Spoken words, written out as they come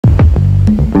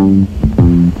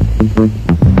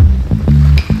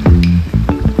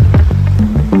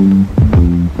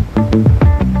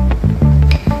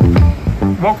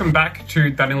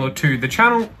to the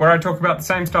channel where I talk about the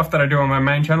same stuff that I do on my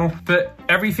main channel, but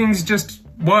everything's just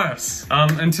worse.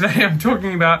 And today I'm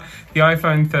talking about the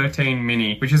iPhone 13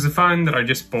 mini, which is a phone that I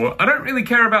just bought. I don't really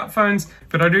care about phones,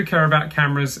 but I do care about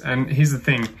cameras, and here's the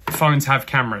thing, phones have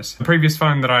cameras. The previous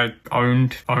phone that I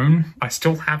I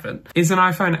still have it, is an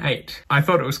iPhone 8. I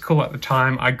thought it was cool at the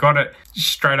time. I got it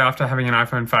straight after having an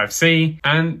iPhone 5C,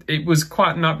 and it was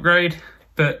quite an upgrade,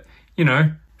 but you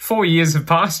know, 4 years have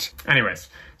passed. Anyways,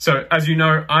 so as you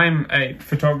know, I'm a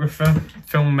photographer,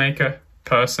 filmmaker,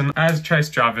 person. As Chase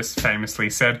Jarvis famously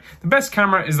said, the best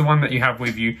camera is the one that you have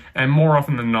with you, and more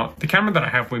often than not, the camera that I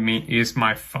have with me is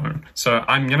my phone. So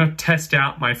I'm gonna test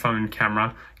out my phone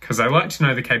camera because I like to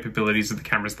know the capabilities of the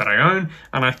cameras that I own,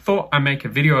 and I thought I'd make a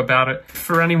video about it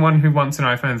for anyone who wants an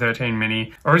iPhone 13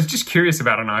 mini or is just curious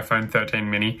about an iPhone 13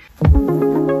 mini.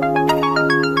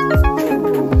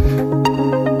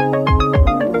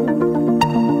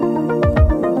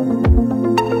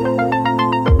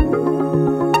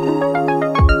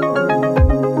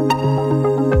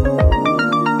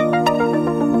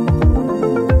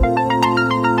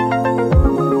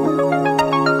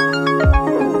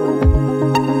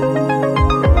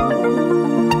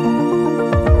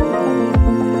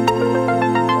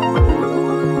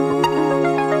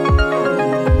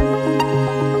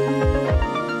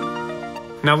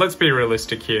 Now let's be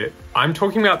realistic here. I'm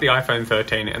talking about the iPhone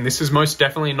 13, and this is most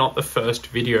definitely not the first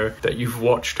video that you've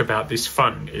watched about this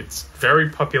phone. It's very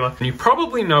popular and you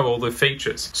probably know all the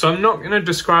features. So I'm not going to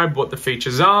describe what the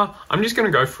features are. I'm just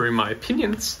going to go through my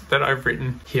opinions that I've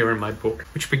written here in my book,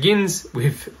 which begins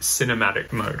with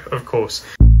cinematic mode, of course,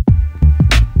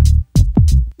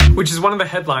 which is one of the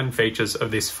headline features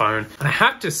of this phone. And I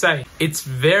have to say, it's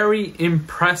very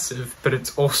impressive, but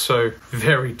it's also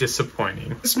very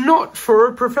disappointing. It's not for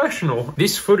a professional.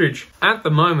 This footage at the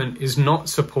moment is not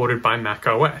supported by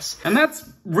macOS, and that's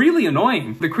really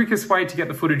annoying. The quickest way to get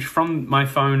the footage from my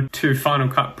phone to Final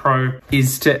Cut Pro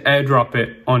is to airdrop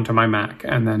it onto my Mac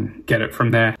and then get it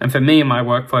from there. And for me in my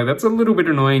workflow, that's a little bit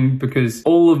annoying because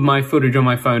all of my footage on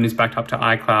my phone is backed up to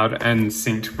iCloud and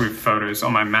synced with photos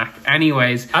on my Mac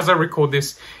anyways. As I record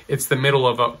this, it's the middle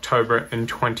of October in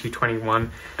 2021,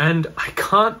 and I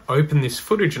can't open this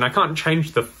footage and I can't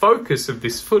change the focus of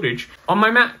this footage on my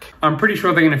Mac. I'm pretty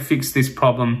sure they're going to fix this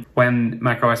problem when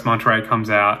macOS Monterey comes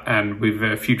out and with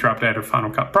a future update of Final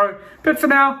Cut Pro, but for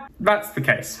now, that's the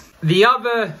case. The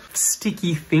other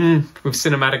sticky thing with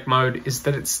cinematic mode is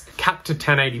that it's capped to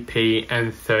 1080p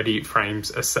and 30 frames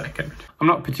a second. I'm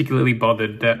not particularly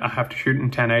bothered that I have to shoot in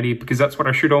 1080 because that's what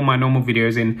I shoot all my normal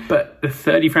videos in, but the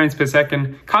 30 frames per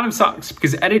second kind of sucks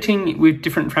because editing with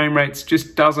different frame rates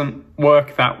just doesn't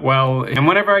work that well. And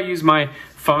whenever I use my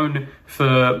phone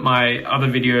for my other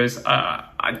videos,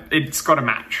 it's got to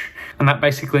match. And that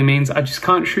basically means I just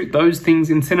can't shoot those things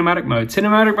in cinematic mode.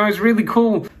 Cinematic mode is really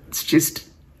cool. It's just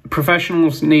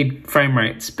professionals need frame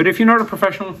rates, but if you're not a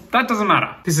professional, that doesn't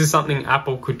matter. This is something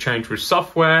Apple could change with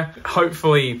software.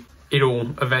 Hopefully it'll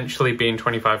eventually be in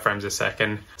 25 frames a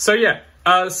second. So yeah,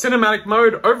 cinematic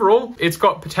mode overall, it's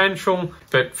got potential,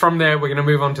 but from there we're gonna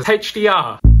move on to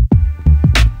HDR.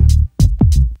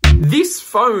 This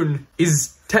phone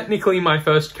is technically my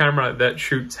first camera that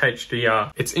shoots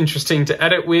HDR. It's interesting to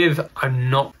edit with. I'm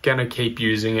not gonna keep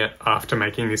using it after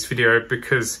making this video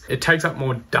because it takes up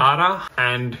more data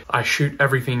and I shoot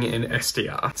everything in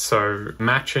SDR. So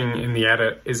matching in the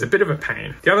edit is a bit of a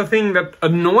pain. The other thing that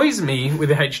annoys me with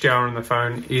the HDR on the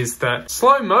phone is that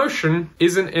slow motion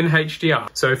isn't in HDR.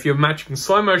 So if you're matching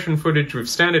slow motion footage with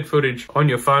standard footage on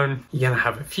your phone, you're gonna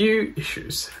have a few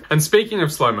issues. And speaking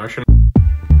of slow motion,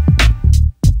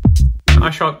 I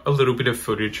shot a little bit of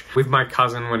footage with my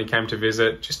cousin when he came to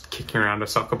visit, just kicking around a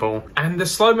soccer ball. And the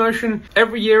slow motion,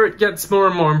 every year it gets more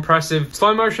and more impressive.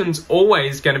 Slow motion's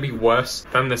always going to be worse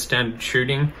than the standard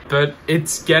shooting, but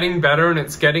it's getting better and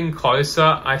it's getting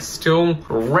closer. I still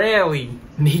rarely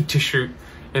need to shoot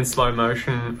in slow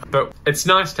motion, but it's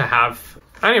nice to have.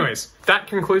 Anyways, that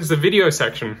concludes the video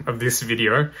section of this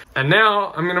video. And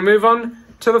now I'm going to move on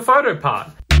to the photo part.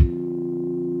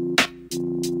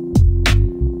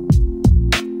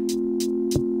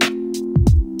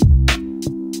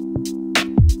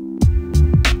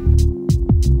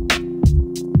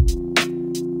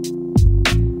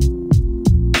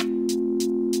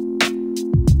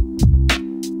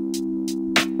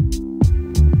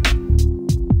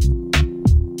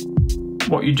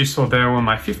 What you just saw there were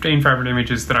my 15 favorite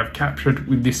images that I've captured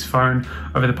with this phone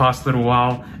over the past little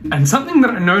while. And something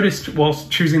that I noticed whilst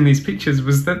choosing these pictures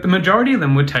was that the majority of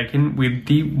them were taken with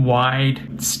the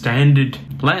wide standard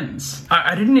lens.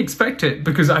 I didn't expect it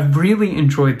because I really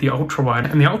enjoyed the ultra wide,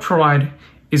 and the ultra wide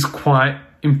is quite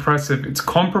impressive. It's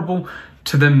comparable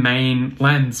to the main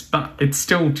lens, but it's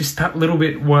still just that little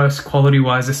bit worse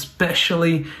quality-wise,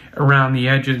 especially around the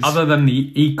edges. Other than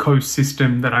the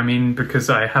ecosystem that I'm in,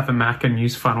 because I have a Mac and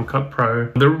use Final Cut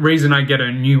Pro, the reason I get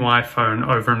a new iPhone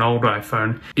over an old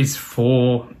iPhone is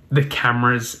for the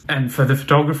cameras and for the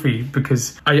photography,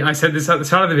 because I said this at the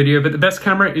start of the video, but the best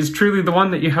camera is truly the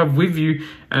one that you have with you,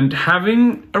 and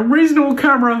having a reasonable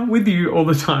camera with you all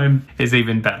the time is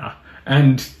even better.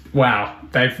 And wow,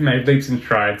 they've made leaps and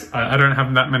strides. I don't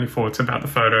have that many thoughts about the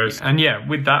photos. And yeah,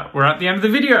 with that, we're at the end of the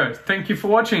video. Thank you for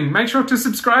watching. Make sure to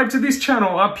subscribe to this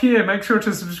channel up here. Make sure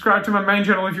to subscribe to my main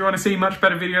channel if you want to see much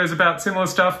better videos about similar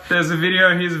stuff. There's a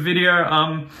video, here's a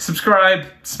video. Subscribe,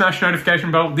 smash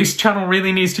notification bell. This channel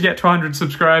really needs to get to 100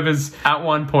 subscribers at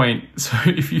one point. So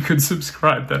if you could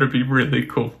subscribe, that'd be really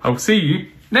cool. I'll see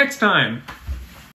you next time.